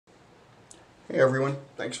Hey everyone,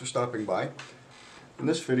 thanks for stopping by. In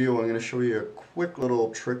this video I'm going to show you a quick little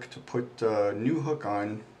trick to put a new hook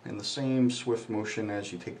on in the same swift motion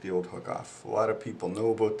as you take the old hook off. A lot of people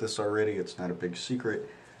know about this already, it's not a big secret,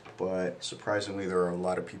 but surprisingly there are a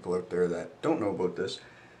lot of people out there that don't know about this.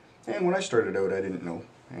 And when I started out I didn't know,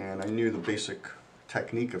 and I knew the basic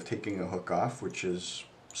technique of taking a hook off, which is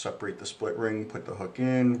separate the split ring, put the hook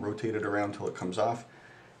in, rotate it around till it comes off,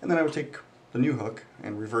 and then I would take the new hook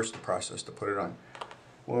and reverse the process to put it on.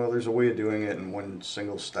 Well, there's a way of doing it in one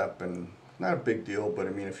single step, and not a big deal, but I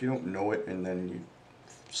mean if you don't know it and then you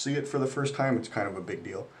see it for the first time, it's kind of a big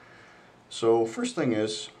deal. So first thing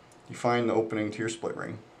is, you find the opening to your split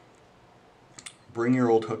ring, bring your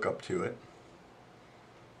old hook up to it,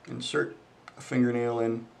 insert a fingernail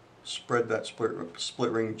in, spread that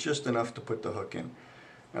split ring just enough to put the hook in.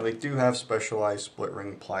 Now they do have specialized split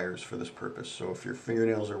ring pliers for this purpose, so if your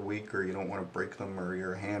fingernails are weak or you don't want to break them, or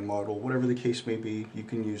you're a hand model, whatever the case may be, you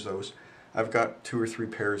can use those. I've got 2 or 3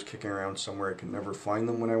 pairs kicking around somewhere. I can never find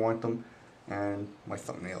them when I want them, and my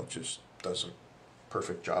thumbnail just does a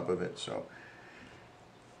perfect job of it. So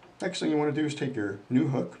next thing you want to do is take your new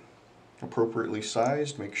hook, appropriately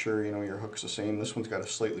sized, make sure you know your hook's the same. This one's got a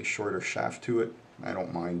slightly shorter shaft to it. I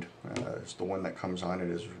don't mind. It's the one that comes on it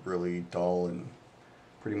is really dull and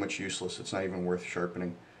pretty much useless. It's not even worth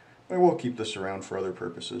sharpening. I will keep this around for other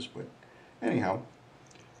purposes, but anyhow,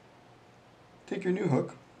 take your new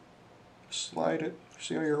hook, slide it.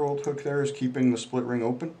 See how your old hook there is keeping the split ring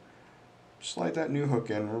open? Slide that new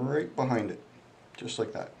hook in right behind it, just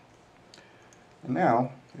like that. And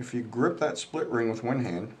now, if you grip that split ring with one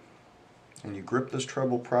hand, and you grip this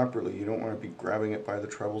treble properly, you don't want to be grabbing it by the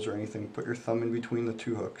trebles or anything, put your thumb in between the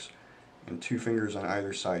 2 hooks, and 2 fingers on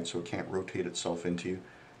either side so it can't rotate itself into you.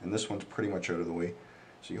 And this one's pretty much out of the way.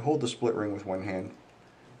 So you hold the split ring with one hand,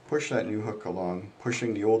 push that new hook along,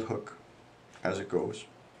 pushing the old hook as it goes.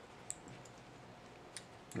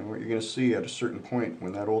 And what you're going to see at a certain point,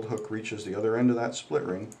 when that old hook reaches the other end of that split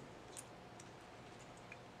ring,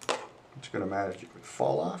 it's going to magically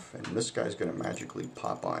fall off, and this guy's going to magically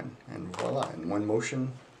pop on. And voila, in one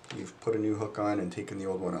motion, you've put a new hook on and taken the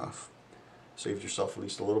old one off. Saved yourself at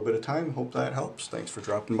least a little bit of time. Hope that helps. Thanks for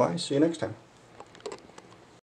dropping by. See you next time.